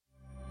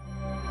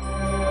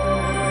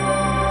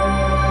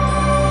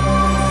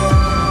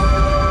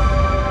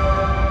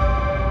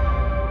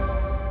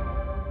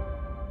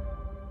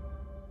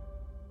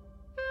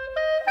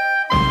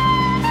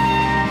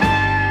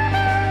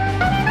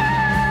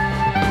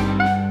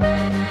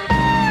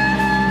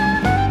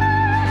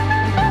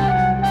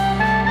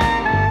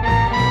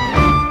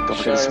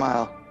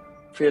Smile.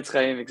 Frietz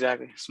Chaim,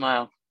 exactly.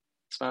 Smile.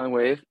 Smiling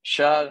wave.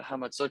 Shar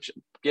Hamatzot,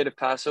 get a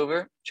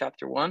Passover,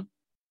 chapter 1.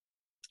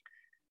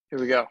 Here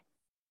we go.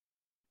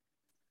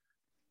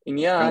 And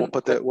we'll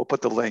put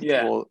the link.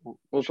 Yeah, we'll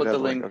put the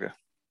link Okay.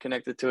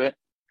 connected to it.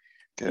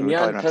 Okay, we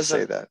probably don't have to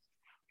say that.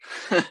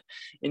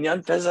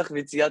 Inyan Pesach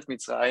v'Yetziat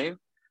Mitzrayim.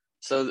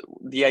 So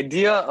the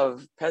idea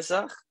of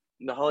Pesach,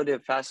 the holiday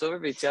of Passover,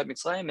 v'Yetziat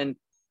Mitzrayim, and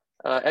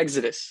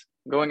Exodus,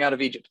 going out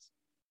of Egypt.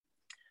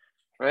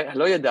 Right?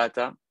 Halo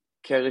yadata,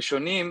 ki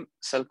harishonim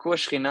salku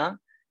hashchina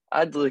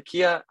ad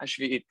rikia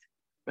hashvi'it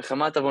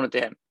v'chamat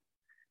avonotehem.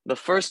 The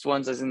first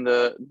ones, as in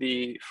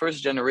the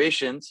first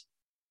generations,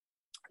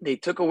 they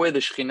took away the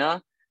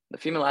Shekhinah, the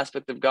female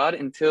aspect of God,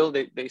 until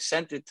they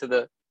sent it to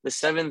the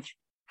seventh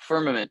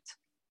firmament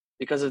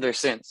because of their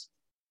sins.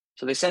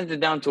 So they sent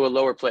it down to a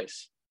lower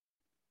place.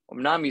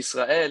 Omnam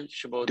Yisrael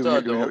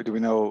Do we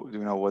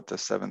know what the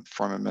seventh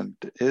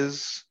firmament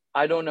is?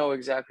 I don't know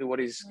exactly what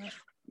he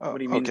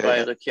means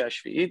by Rikia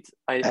Shvi'it.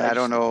 I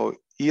don't know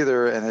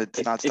either, and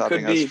it's not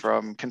stopping us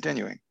from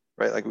continuing.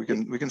 Right, like we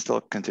can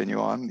still continue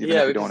on, even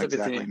if we don't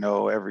exactly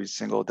know every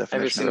single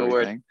definition of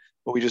everything. Word.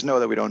 But we just know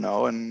that we don't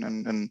know,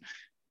 and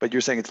but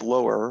you're saying it's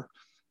lower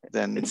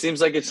than. It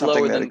seems like it's something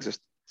lower that than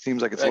exists.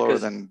 Seems like it's lower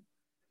than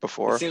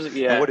before. It seems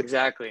like,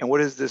 exactly. And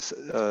what is this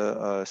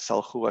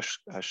salchu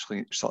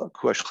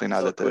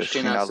hashchina that the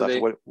Shekhinah left?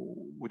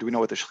 Do we know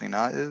what the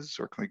Shekhinah is,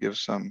 or can we give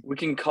some? We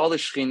can call the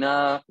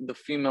Shekhinah the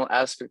female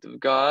aspect of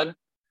God.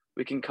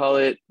 We can call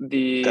it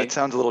the. That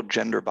sounds a little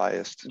gender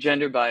biased.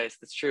 Gender biased.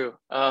 That's true.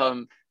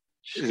 Shekhinah,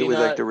 is it with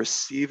like the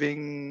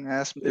receiving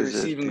aspect? The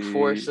receiving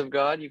force of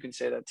God, you can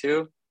say that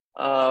too.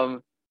 I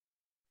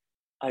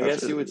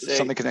guess you would say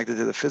something connected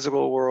to the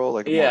physical world,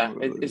 like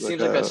it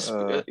seems like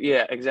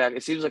exactly.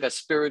 It seems like a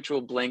spiritual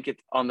blanket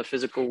on the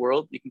physical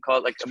world. You can call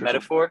it like a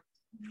metaphor.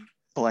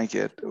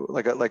 Blanket,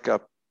 like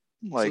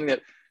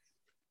that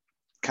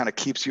kind of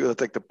keeps you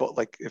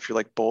like if you're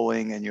like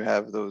bowling and you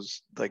have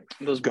those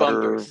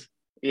gutter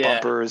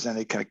bumpers, and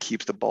it kind of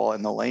keeps the ball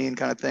in the lane,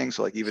 kind of thing.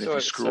 So like even if you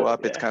screw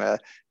up, it's kind of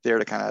there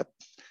to kind of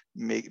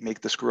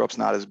make the screw ups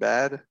not as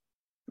bad.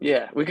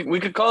 Yeah, we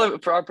could call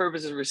it for our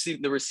purposes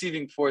the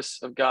receiving force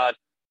of God,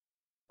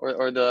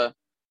 or the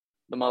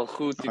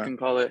malchut. You can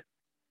call it.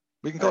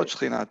 We can call it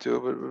Shekhinah too,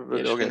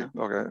 but okay,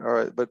 all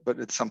right, but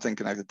it's something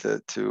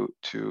connected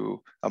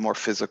to a more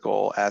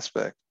physical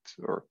aspect,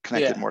 or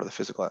connected more to the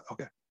physical.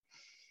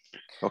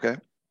 Okay.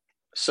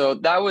 So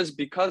that was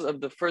because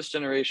of the first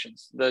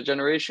generations, the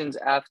generations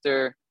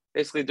after,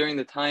 basically during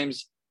the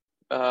times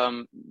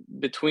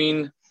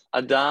between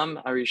Adam,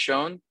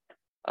 Arishon,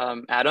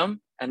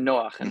 Adam, and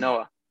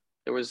Noah.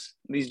 There was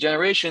these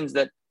generations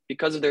that,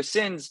 because of their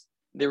sins,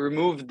 they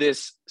removed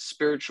this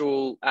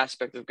spiritual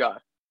aspect of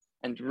God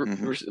and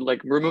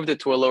removed it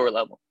to a lower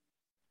level.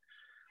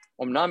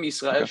 Now, Bnei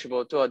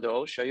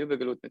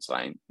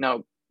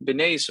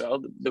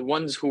Yisrael, the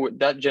ones who were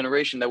that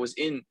generation that was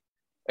in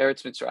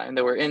Eretz Mitzrayim,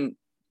 they were in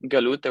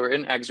Galut, they were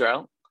in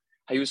exile.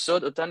 Okay.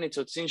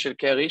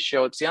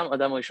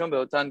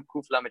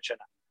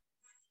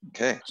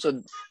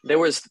 So there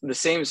was the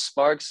same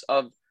sparks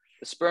of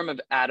the sperm of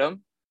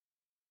Adam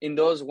in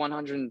those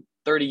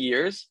 130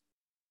 years.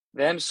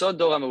 So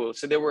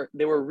they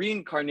were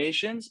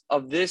reincarnations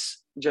of this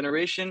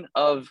generation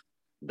of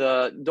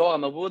the Dor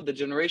HaMavud, the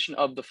generation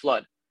of the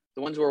flood,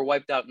 the ones who were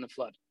wiped out in the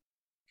flood.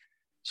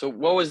 So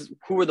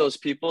who were those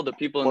people? The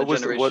people in the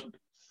generation.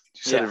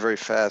 You said it very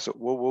fast.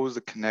 What was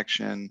the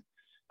connection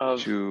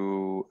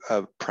to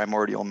a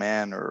primordial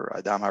man, or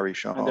Adam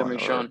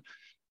HaRishon?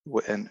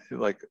 And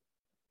like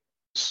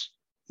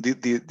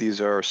these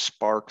are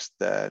sparks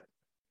that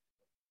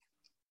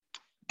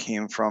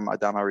came from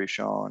Adam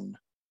HaRishon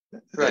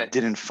that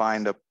didn't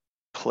find a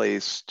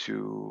place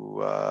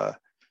to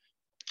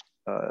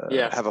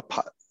have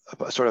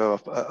a sort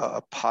of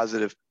a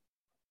positive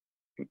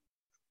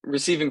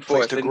receiving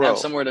force. They didn't have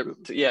somewhere to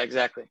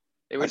exactly.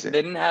 They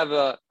didn't have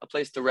a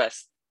place to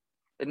rest.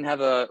 They didn't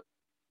have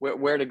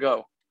where to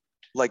go.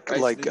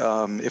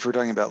 If we're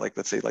talking about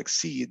let's say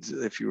seeds,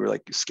 if you were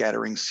like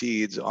scattering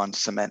seeds on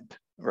cement,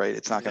 right?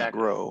 It's not going to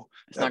grow.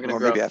 It's not going to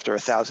grow. Maybe after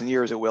 1,000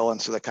 years it will.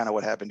 And so that kind of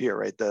what happened here,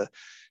 right? The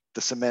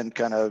cement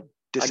kind of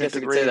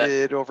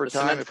disintegrated over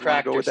time. If you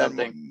want to go with that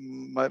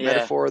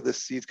metaphor, the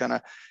seeds kind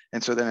of,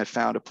 and so then it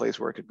found a place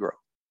where it could grow,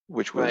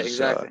 which was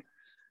exactly.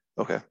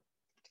 Okay.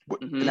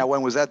 Now,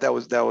 when was that? That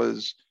was.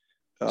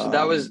 So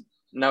that was.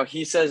 Now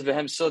he says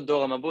Vehem Sod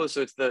Dor HaMavud,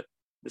 so it's the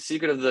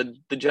secret of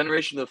the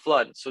generation of the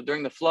flood. So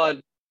during the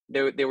flood,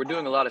 they were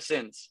doing a lot of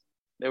sins.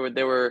 They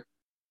were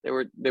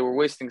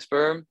wasting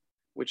sperm,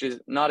 which is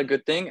not a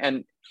good thing.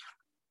 And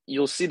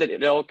you'll see that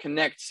it all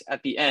connects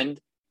at the end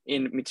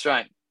in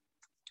Mitzrayim.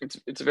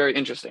 It's very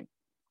interesting.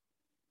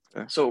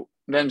 Okay. So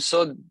Vehem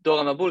Sod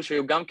Dor HaMavud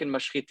sheyu gam ken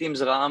mashchitim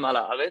zra'am al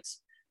haaretz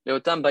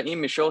leotam ba'im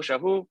mishor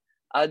shahu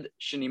ad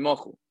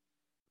shenimochu.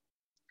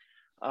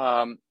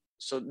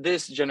 So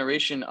this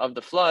generation of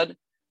the flood,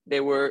 they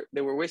were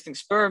wasting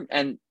sperm,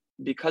 and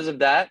because of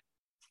that,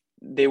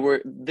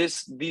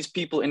 these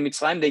people in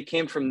Mitzrayim, they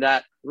came from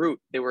that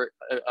root. They were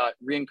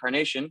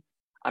reincarnation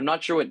I'm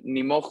not sure what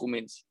nimochu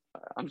means.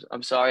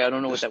 I'm sorry, I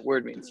don't know what that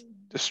word means.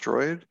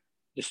 Destroyed?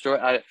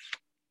 Destroy.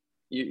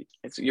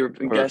 Your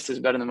guess is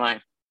better than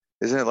mine.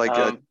 Isn't it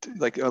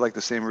like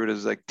the same root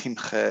as like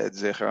timche et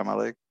zecher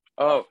Amalek?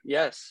 Oh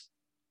yes.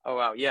 Oh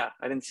wow, yeah,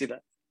 I didn't see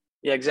that.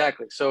 Yeah,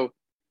 exactly. So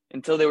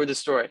until they were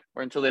destroyed,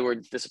 or until they were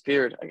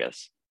disappeared, I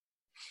guess.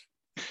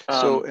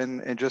 So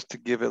and just to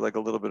give it like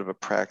a little bit of a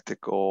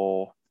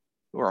practical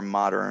or a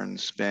modern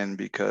spin,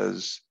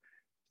 because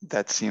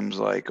that seems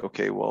like,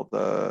 okay, well,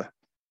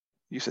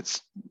 you said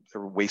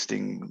they're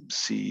wasting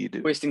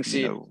seed,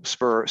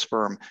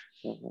 sperm,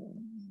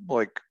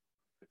 like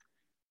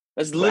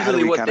that's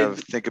literally what they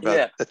think about.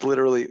 Yeah. That's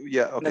literally,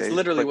 yeah, okay. That's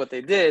literally what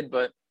they did,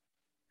 but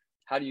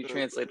how do you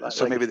translate that?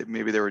 So maybe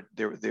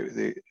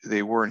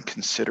they weren't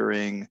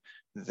considering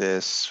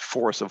this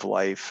force of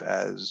life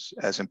as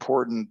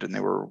important, and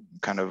they were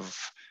kind of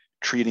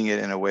treating it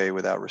in a way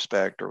without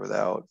respect or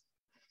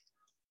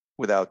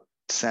without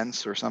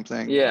sense or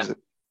something. Yeah.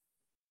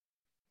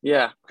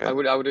 Yeah. Okay.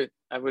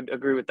 I would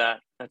agree with that.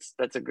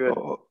 That's a good.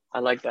 I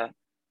like that.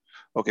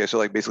 Okay, so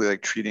like basically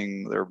like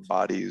treating their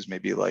bodies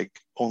maybe like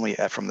only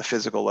from the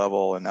physical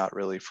level and not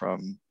really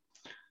from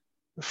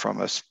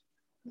a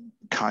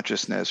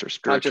consciousness or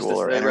spiritual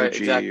or energy, right,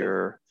 exactly.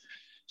 Or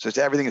so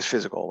everything is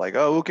physical. Like,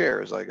 oh, who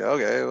cares? Like,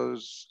 okay, it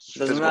was a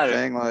physical matter.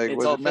 Thing. Like,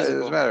 what does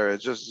it matter?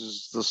 It's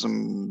just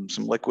some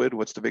liquid.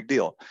 What's the big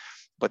deal?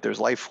 But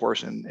there's life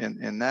force in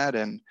that,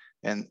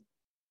 and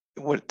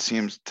what it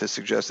seems to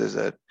suggest is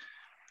that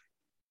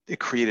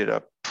it created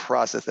a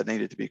process that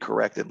needed to be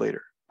corrected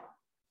later.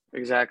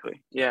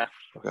 Exactly. Yeah.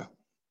 Okay.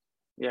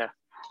 Yeah.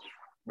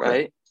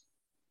 Right.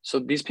 So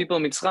these people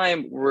in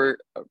Mitzrayim were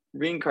a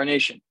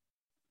reincarnation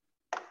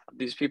of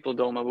these people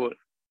Dor Mabul.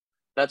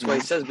 That's why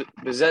he says,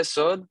 "B'zeh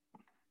sod,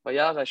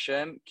 vayar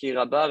Hashem ki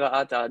rabba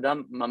ra'at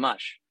ha'adam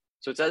mamash."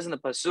 So it says in the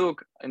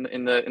pasuk,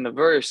 in the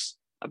verse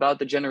about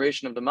the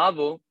generation of the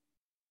Mabul.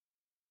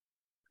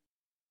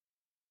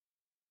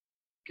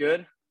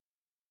 Good.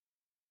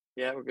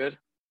 Yeah, we're good.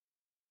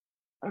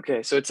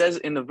 Okay, so it says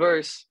in the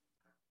verse,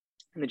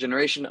 in the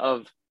generation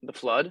of the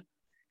flood,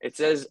 it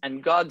says,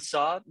 and God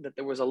saw that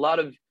there was a lot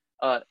of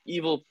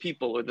evil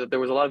people, or that there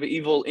was a lot of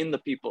evil in the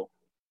people.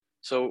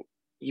 So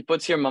he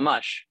puts here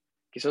mamash.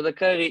 Because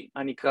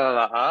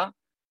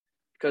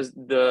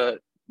the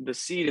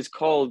seed is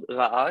called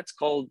ra'a, it's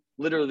called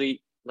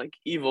literally like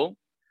evil.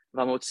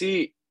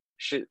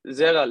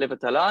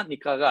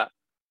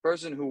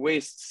 Person who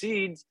wastes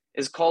seeds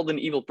is called an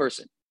evil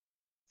person.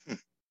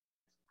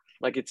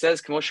 Like it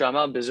says, on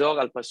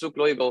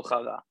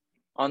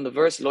the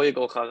verse, lo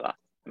yigol chara.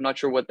 I'm not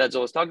sure what that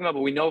Zohar is talking about,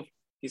 but we know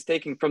he's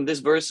taking from this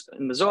verse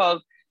in the Zohar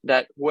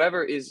that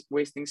whoever is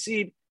wasting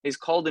seed is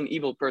called an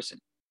evil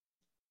person.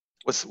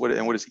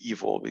 What is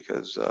evil?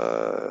 Because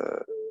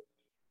I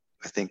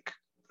think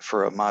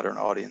for a modern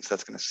audience,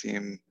 that's going to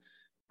seem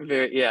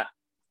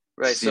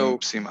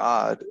seem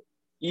odd.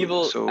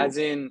 Evil, as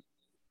in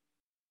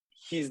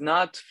he's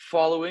not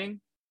following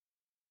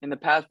in the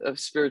path of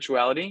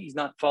spirituality. He's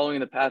not following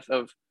the path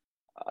of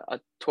a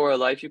Torah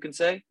life, you can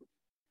say.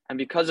 And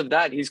because of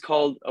that, he's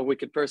called a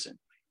wicked person.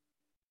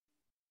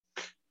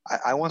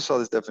 I once saw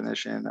this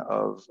definition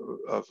of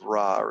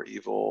ra, or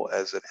evil,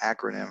 as an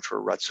acronym for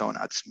ratzon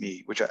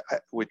atzmi,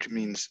 which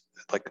means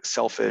like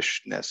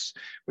selfishness,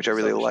 which I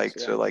really like.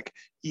 Yeah. So like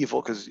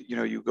evil, because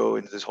you go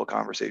into this whole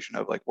conversation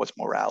of like what's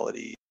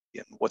morality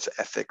and what's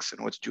ethics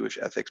and what's Jewish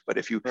ethics. But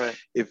if you have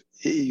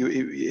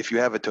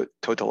a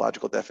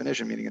tautological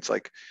definition, meaning it's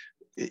like,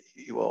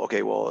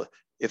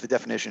 if the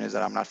definition is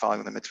that I'm not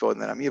following the mitzvot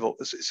and then I'm evil,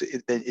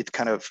 then it's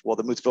kind of,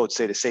 the mitzvot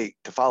say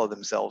to follow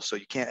themselves, so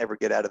you can't ever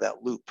get out of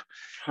that loop,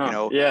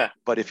 Yeah.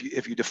 But if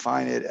you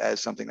define it as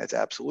something that's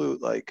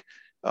absolute, like,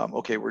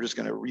 we're just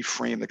going to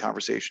reframe the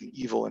conversation.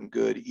 Evil and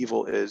good.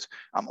 Evil is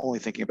I'm only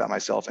thinking about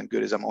myself, and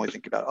good is I'm only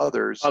thinking about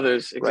others.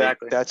 Exactly. Right?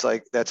 That's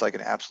like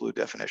an absolute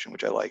definition,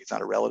 which I like. It's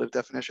not a relative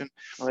definition.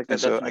 I like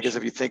that definition. I guess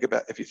if you think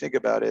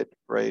about it,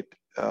 right?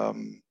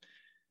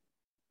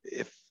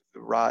 If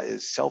Ra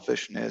is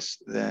selfishness,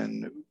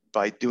 then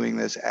by doing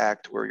this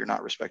act where you're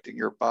not respecting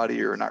your body,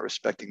 you're not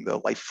respecting the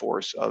life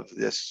force of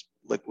this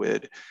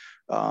liquid,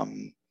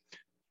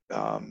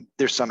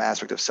 there's some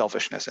aspect of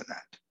selfishness in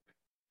that,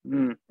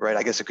 right?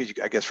 I guess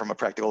from a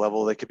practical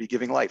level, they could be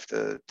giving life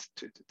to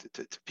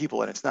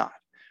people, and it's not,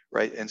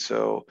 right? And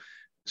so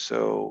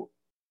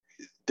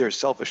there's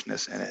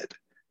selfishness in it.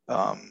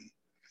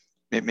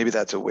 Maybe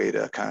that's a way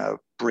to kind of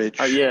bridge.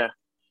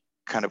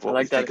 Kind of what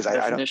we think. Because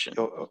I don't.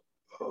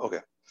 Okay.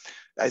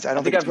 I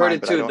think I've heard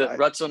it too. The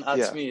ratzon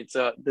atzmi, it's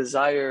a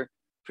desire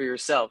for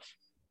yourself.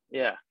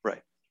 Yeah.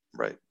 Right.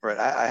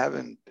 I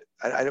haven't.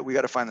 We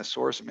got to find the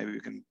source, and maybe we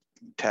can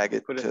tag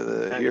it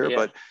here.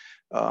 Yeah.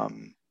 But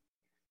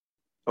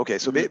okay.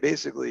 So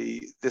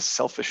basically, this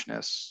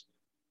selfishness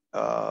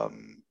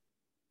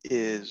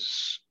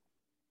is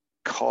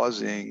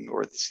causing,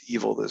 or this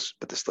evil. Let's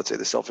say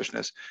the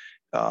selfishness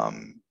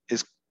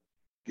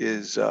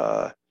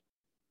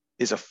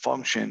is a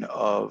function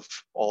of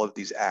all of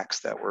these acts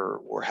that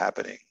were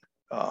happening.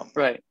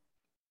 Right.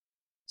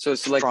 So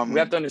it's like we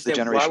have to understand the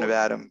generation of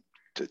Adam.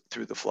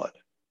 through the flood.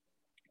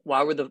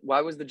 Why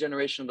was the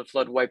generation of the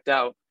flood wiped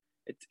out?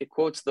 It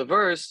quotes the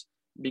verse,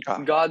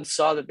 God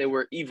saw that they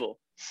were evil.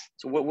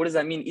 So what does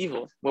that mean,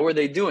 evil? What were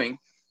they doing?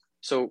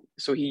 So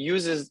he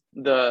uses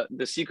the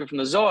secret from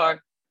the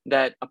Zohar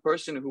that a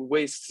person who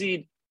wastes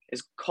seed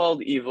is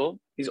called evil.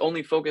 He's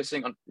only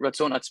focusing on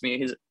ratzon atzmi,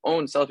 his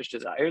own selfish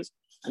desires.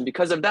 And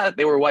because of that,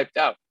 they were wiped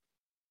out.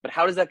 But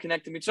how does that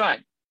connect to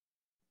Mitzrayim?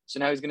 So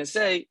now he's going to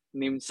say,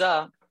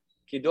 Nimsa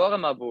kidor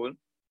mabul,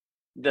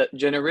 the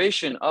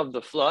generation of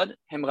the flood,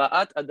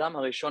 hemra'at adam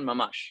harishon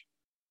mamash.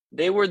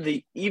 They were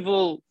the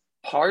evil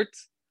part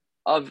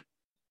of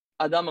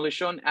Adam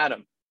harishon,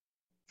 Adam,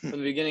 from the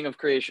beginning of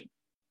creation.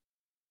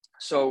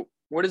 So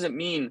what does it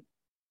mean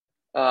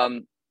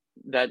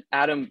that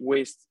Adam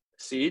wastes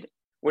seed?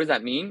 What does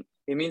that mean?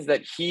 It means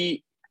that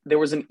there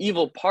was an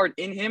evil part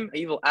in him, an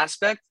evil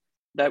aspect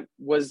that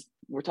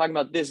we're talking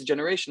about this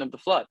generation of the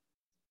flood.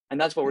 And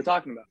that's what we're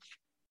talking about.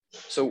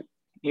 So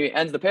he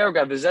ends the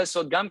paragraph,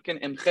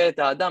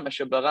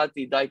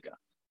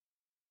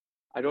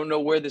 I don't know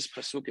where this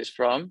pasuk is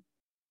from,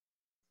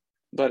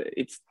 but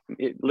it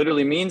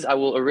literally means I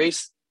will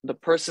erase the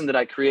person that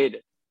I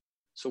created.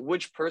 So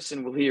which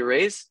person will he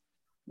erase?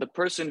 The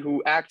person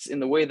who acts in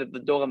the way that the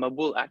Dor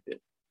HaMabul acted.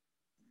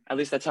 At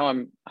least that's how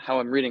I'm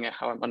reading it,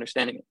 how I'm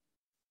understanding it.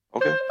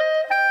 Okay.